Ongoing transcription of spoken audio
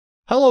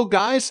Hello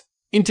guys,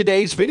 in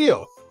today's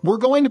video, we're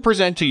going to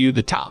present to you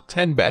the top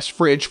 10 best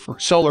fridge for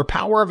solar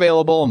power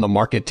available on the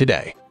market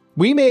today.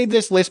 We made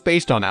this list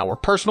based on our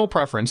personal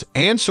preference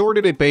and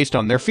sorted it based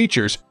on their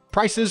features,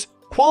 prices,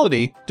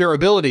 quality,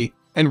 durability,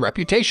 and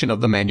reputation of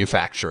the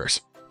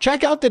manufacturers.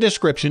 Check out the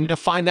description to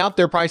find out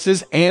their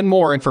prices and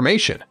more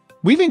information.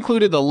 We've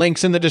included the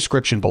links in the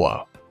description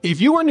below.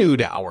 If you are new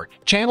to our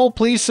channel,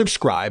 please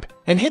subscribe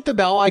and hit the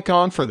bell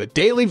icon for the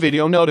daily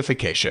video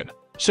notification.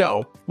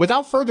 So,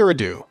 without further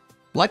ado,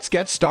 let's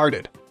get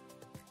started.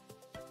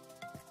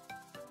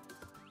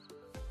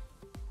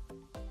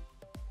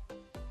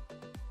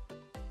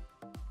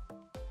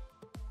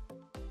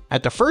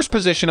 At the first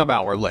position of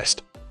our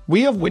list,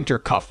 we have Whynter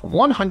Cuff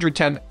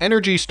 110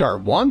 Energy Star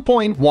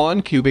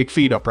 1.1 cubic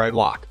feet upright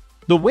lock.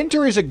 The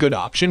Whynter is a good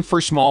option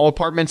for small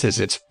apartments as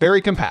it's very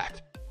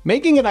compact,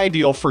 making it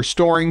ideal for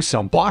storing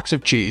some blocks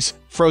of cheese,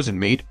 frozen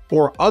meat,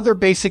 or other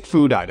basic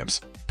food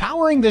items.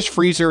 Powering this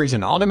freezer is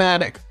an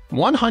automatic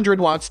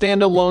 100-watt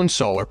standalone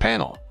solar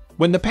panel.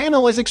 When the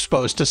panel is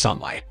exposed to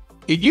sunlight,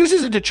 it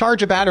uses it to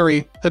charge a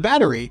battery. The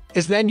battery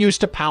is then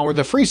used to power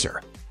the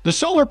freezer. The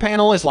solar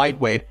panel is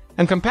lightweight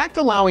and compact,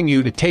 allowing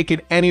you to take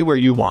it anywhere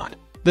you want.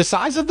 The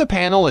size of the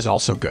panel is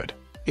also good.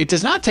 It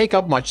does not take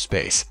up much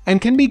space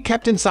and can be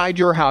kept inside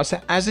your house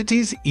as it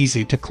is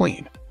easy to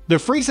clean. The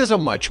freeze has a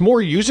much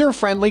more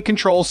user-friendly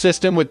control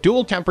system with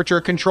dual temperature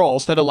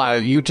controls that allow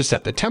you to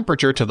set the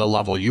temperature to the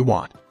level you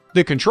want.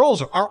 The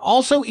controls are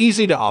also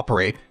easy to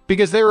operate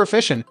because they're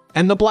efficient,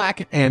 and the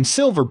black and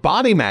silver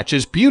body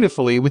matches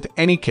beautifully with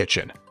any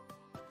kitchen.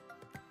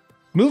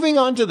 Moving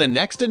on to the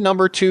next at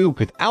number 2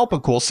 with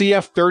Alpicool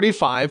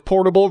CF35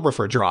 Portable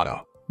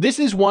Refrigerato. This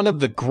is one of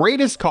the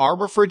greatest car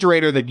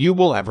refrigerator that you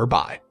will ever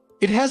buy.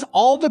 It has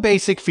all the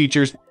basic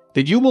features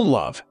that you will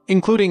love,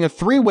 including a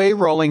 3-way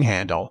rolling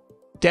handle,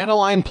 data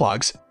line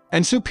plugs,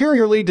 and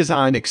superiorly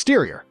designed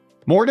exterior.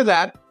 More to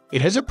that,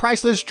 it has a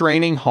priceless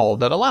draining hull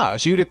that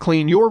allows you to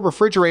clean your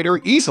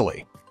refrigerator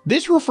easily.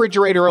 This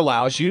refrigerator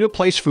allows you to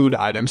place food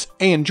items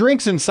and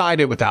drinks inside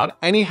it without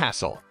any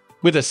hassle.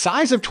 With a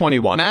size of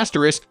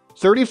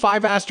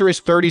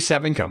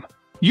 21*35*37 com,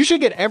 you should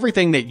get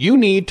everything that you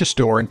need to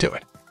store into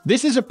it.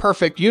 This is a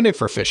perfect unit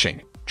for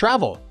fishing,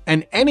 travel,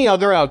 and any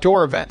other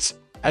outdoor events.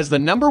 As the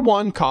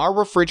 #1 car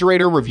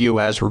refrigerator review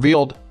has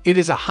revealed, it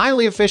is a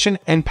highly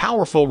efficient and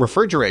powerful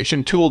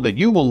refrigeration tool that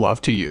you will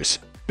love to use.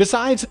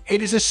 Besides,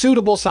 it is a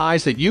suitable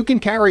size that you can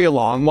carry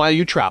along while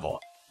you travel.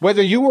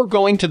 Whether you are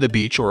going to the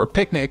beach or a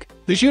picnic,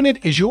 this unit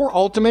is your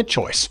ultimate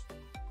choice.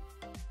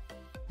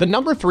 The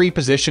number 3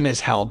 position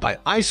is held by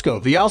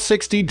Iceco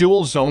VL60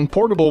 Dual Zone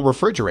Portable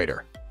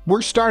Refrigerator.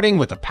 We're starting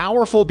with a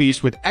powerful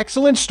beast with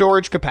excellent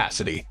storage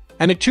capacity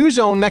and a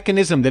 2-zone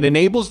mechanism that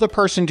enables the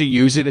person to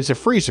use it as a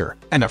freezer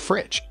and a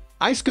fridge.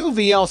 Iceco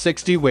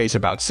VL60 weighs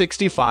about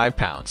 65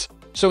 pounds,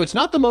 so it's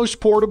not the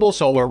most portable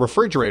solar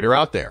refrigerator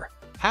out there.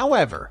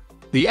 However,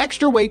 the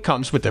extra weight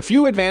comes with a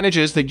few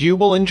advantages that you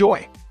will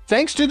enjoy.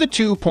 Thanks to the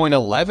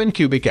 2.11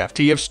 cubic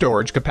ft of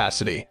storage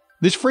capacity,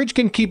 this fridge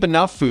can keep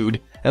enough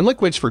food and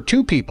liquids for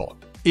 2 people.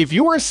 If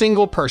you are a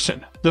single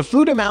person, the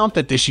food amount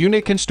that this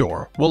unit can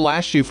store will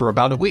last you for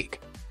about a week.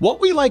 What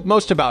we like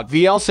most about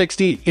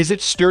VL60 is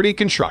its sturdy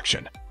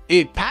construction.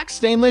 It packs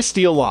stainless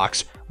steel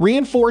locks,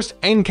 reinforced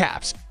end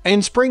caps,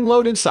 and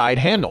spring-loaded side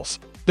handles.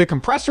 The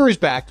compressor is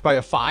backed by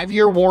a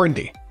 5-year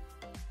warranty.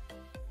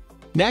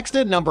 Next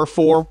at number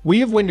 4,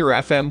 we have Whynter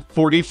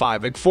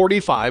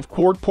FM45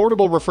 Quart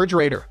Portable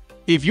Refrigerator.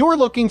 If you're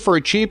looking for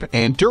a cheap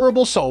and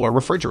durable solar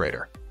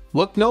refrigerator,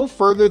 look no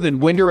further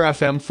than Whynter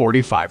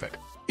FM45.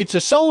 It's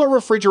a solar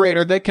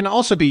refrigerator that can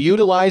also be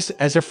utilized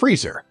as a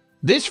freezer.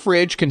 This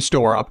fridge can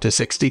store up to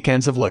 60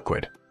 cans of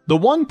liquid. The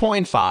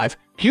 1.5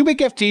 cubic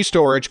ft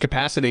storage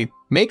capacity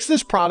makes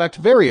this product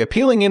very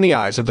appealing in the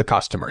eyes of the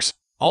customers.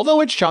 Although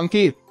it's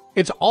chunky,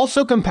 it's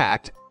also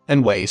compact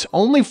and weighs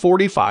only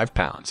 45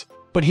 pounds.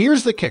 But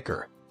here's the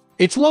kicker.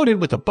 It's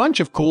loaded with a bunch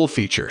of cool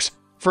features.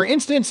 For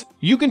instance,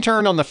 you can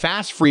turn on the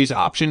fast freeze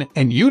option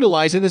and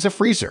utilize it as a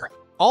freezer.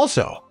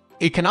 Also,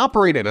 it can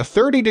operate at a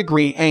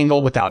 30-degree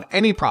angle without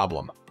any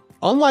problem.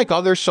 Unlike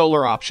other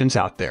solar options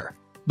out there,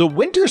 the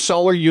Whynter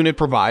solar unit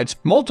provides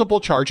multiple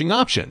charging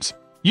options.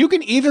 You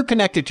can either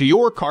connect it to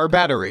your car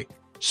battery,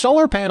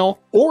 solar panel,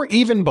 or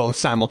even both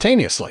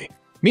simultaneously,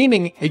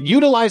 meaning it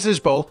utilizes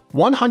both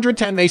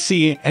 110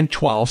 AC and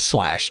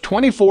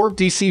 12/24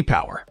 DC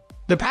power.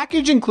 The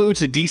package includes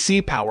a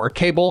DC power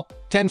cable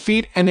 10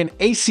 feet and an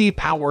AC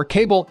power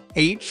cable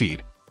 8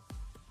 feet.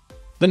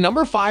 The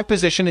number 5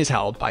 position is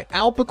held by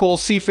Alpicool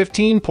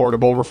C15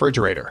 Portable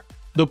Refrigerator.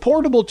 The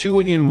portable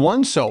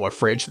 2-in-1 solar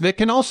fridge that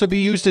can also be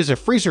used as a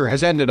freezer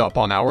has ended up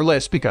on our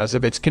list because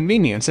of its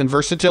convenience and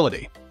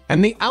versatility.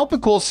 And the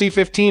Alpicool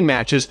C15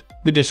 matches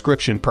the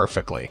description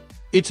perfectly.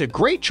 It's a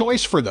great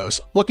choice for those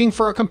looking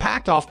for a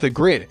compact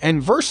off-the-grid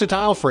and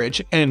versatile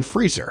fridge and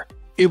freezer.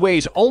 It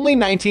weighs only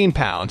 19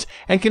 pounds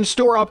and can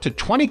store up to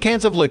 20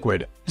 cans of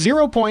liquid,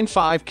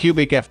 0.5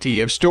 cubic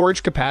ft of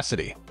storage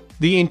capacity.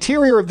 The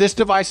interior of this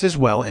device is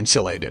well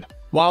insulated,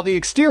 while the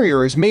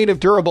exterior is made of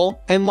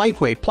durable and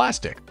lightweight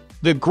plastic.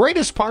 The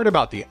greatest part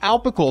about the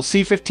Alpicool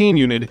C15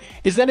 unit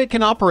is that it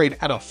can operate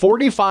at a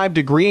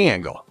 45-degree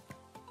angle.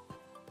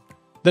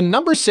 The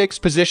number 6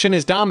 position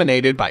is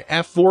dominated by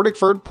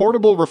Refrigerato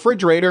Portable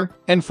Refrigerator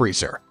and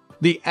Freezer.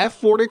 The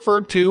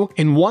Refrigerato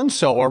 2-in-1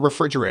 solar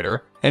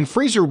refrigerator and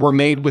freezer were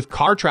made with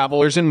car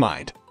travelers in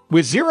mind.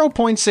 With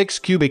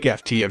 0.6 cubic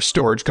ft of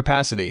storage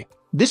capacity,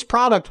 this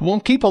product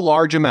won't keep a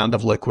large amount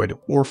of liquid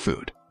or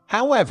food.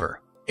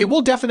 However, it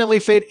will definitely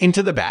fit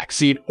into the back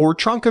seat or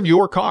trunk of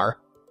your car.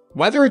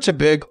 Whether it's a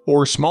big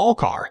or small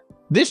car,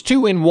 this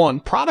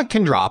 2-in-1 product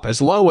can drop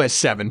as low as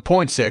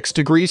 7.6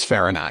 degrees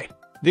Fahrenheit.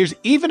 There's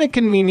even a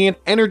convenient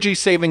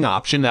energy-saving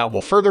option that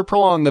will further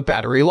prolong the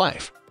battery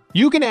life.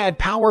 You can add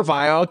power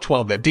via a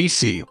 12-volt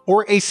DC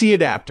or AC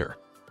adapter,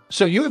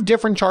 so you have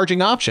different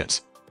charging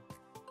options.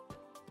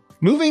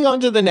 Moving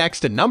on to the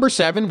next at number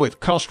 7 with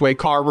COSTWAY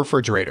Car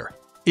Refrigerator.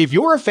 If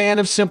you're a fan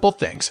of simple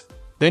things,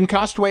 then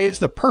COSTWAY is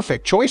the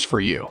perfect choice for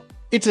you.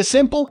 It's a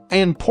simple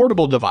and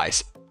portable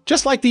device,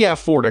 just like the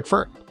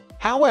Refrigerato.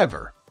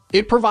 However,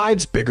 it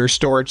provides bigger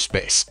storage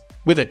space.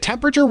 With a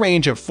temperature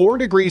range of 4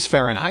 degrees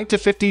Fahrenheit to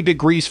 50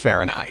 degrees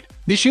Fahrenheit,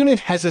 this unit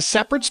has a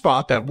separate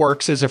spot that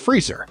works as a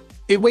freezer.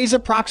 It weighs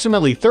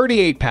approximately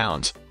 38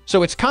 pounds,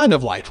 so it's kind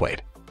of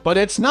lightweight. But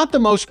it's not the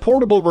most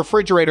portable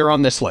refrigerator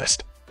on this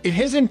list. It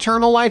has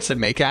internal lights that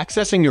make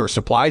accessing your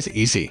supplies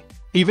easy,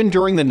 even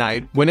during the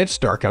night when it's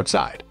dark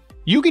outside.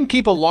 You can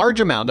keep a large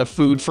amount of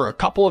food for a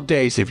couple of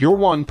days if you're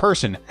one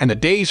person and a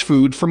day's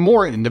food for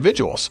more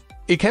individuals.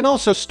 It can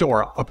also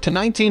store up to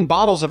 19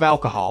 bottles of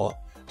alcohol,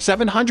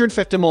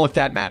 750 ml if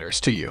that matters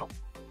to you.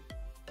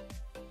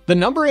 The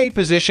number 8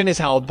 position is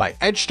held by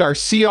EdgeStar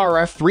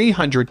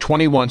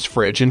CRF321's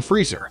fridge and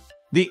freezer.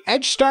 The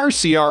EdgeStar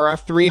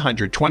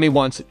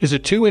CRF321 is a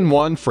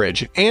 2-in-1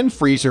 fridge and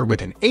freezer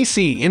with an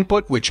AC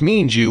input, which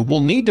means you will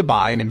need to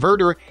buy an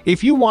inverter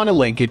if you want to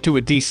link it to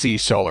a DC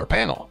solar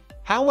panel.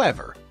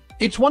 However,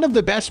 it's one of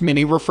the best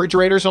mini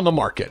refrigerators on the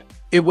market.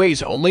 It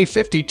weighs only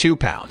 52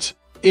 pounds.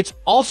 It's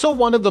also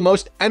one of the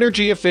most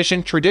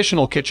energy-efficient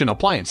traditional kitchen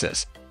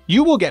appliances.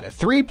 You will get a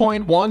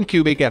 3.1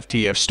 cubic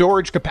ft of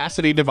storage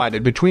capacity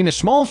divided between a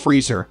small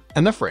freezer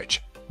and the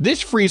fridge.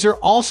 This freezer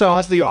also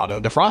has the auto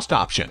defrost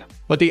option,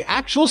 but the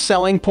actual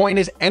selling point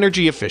is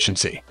energy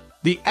efficiency.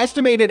 The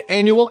estimated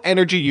annual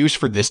energy use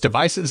for this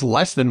device is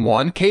less than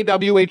 1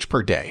 kWh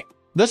per day.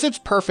 Thus, it's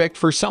perfect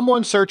for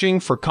someone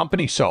searching for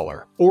company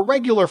solar or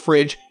regular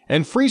fridge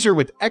and freezer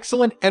with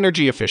excellent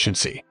energy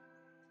efficiency.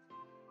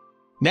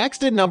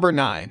 Next at number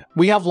 9,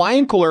 we have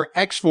LiONCooler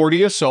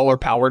X40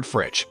 solar-powered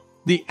fridge.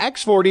 The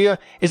X40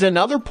 is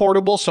another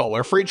portable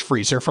solar fridge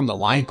freezer from the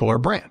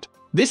LiONCooler brand.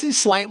 This is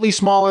slightly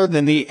smaller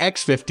than the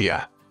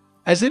X50,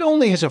 as it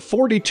only has a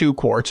 42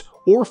 quarts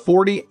or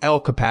 40 L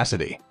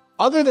capacity.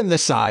 Other than the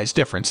size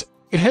difference,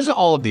 it has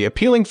all of the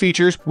appealing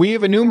features we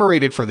have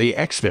enumerated for the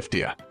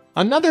X50.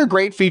 Another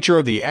great feature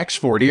of the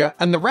X40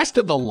 and the rest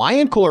of the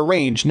LiONCooler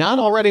range not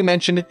already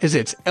mentioned is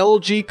its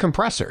LG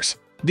compressors.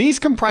 These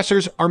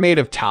compressors are made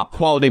of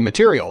top-quality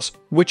materials,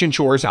 which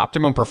ensures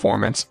optimum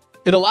performance.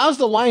 It allows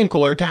the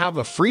LiONCooler to have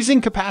a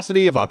freezing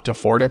capacity of up to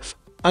 40.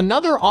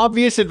 Another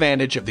obvious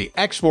advantage of the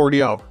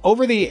X40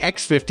 over the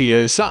X50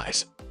 is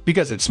size.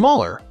 Because it's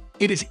smaller,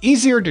 it is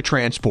easier to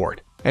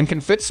transport and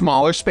can fit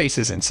smaller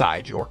spaces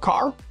inside your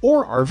car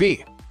or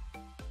RV.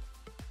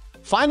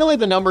 Finally,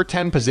 the number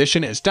 10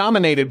 position is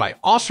dominated by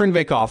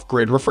Ausranvik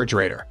off-grid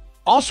refrigerator.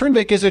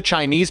 Ausranvik is a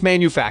Chinese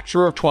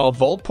manufacturer of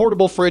 12-volt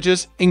portable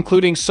fridges,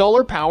 including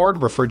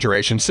solar-powered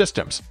refrigeration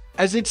systems.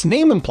 As its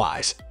name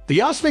implies, the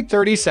Ausranvik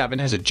 37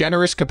 has a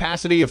generous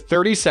capacity of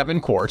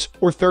 37 quarts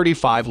or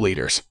 35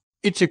 liters.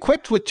 It's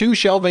equipped with 2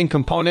 shelving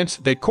components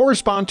that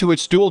correspond to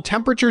its dual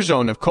temperature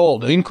zone of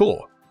cold and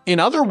cool. In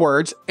other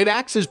words, it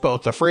acts as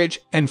both a fridge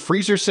and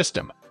freezer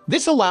system.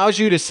 This allows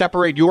you to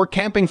separate your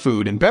camping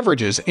food and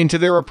beverages into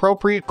their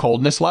appropriate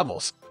coldness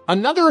levels.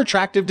 Another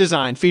attractive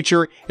design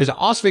feature is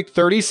Ausranvik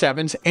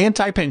 37's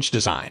anti-pinch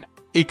design.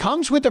 It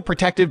comes with a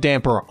protective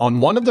damper on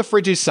one of the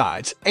fridge's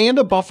sides and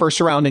a buffer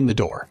surrounding the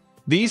door.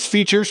 These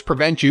features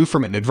prevent you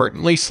from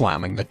inadvertently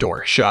slamming the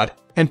door shut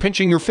and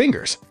pinching your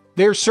fingers.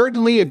 They're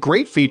certainly a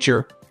great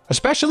feature,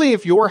 especially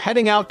if you're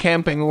heading out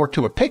camping or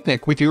to a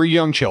picnic with your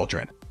young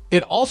children.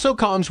 It also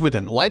comes with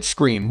an LED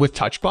screen with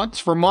touch buttons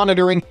for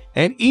monitoring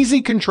and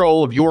easy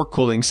control of your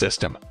cooling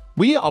system.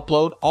 We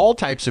upload all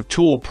types of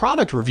tool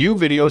product review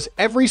videos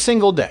every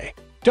single day.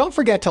 Don't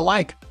forget to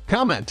like,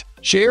 comment,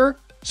 share,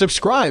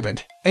 subscribe,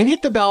 and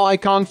hit the bell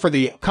icon for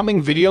the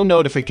upcoming video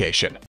notification.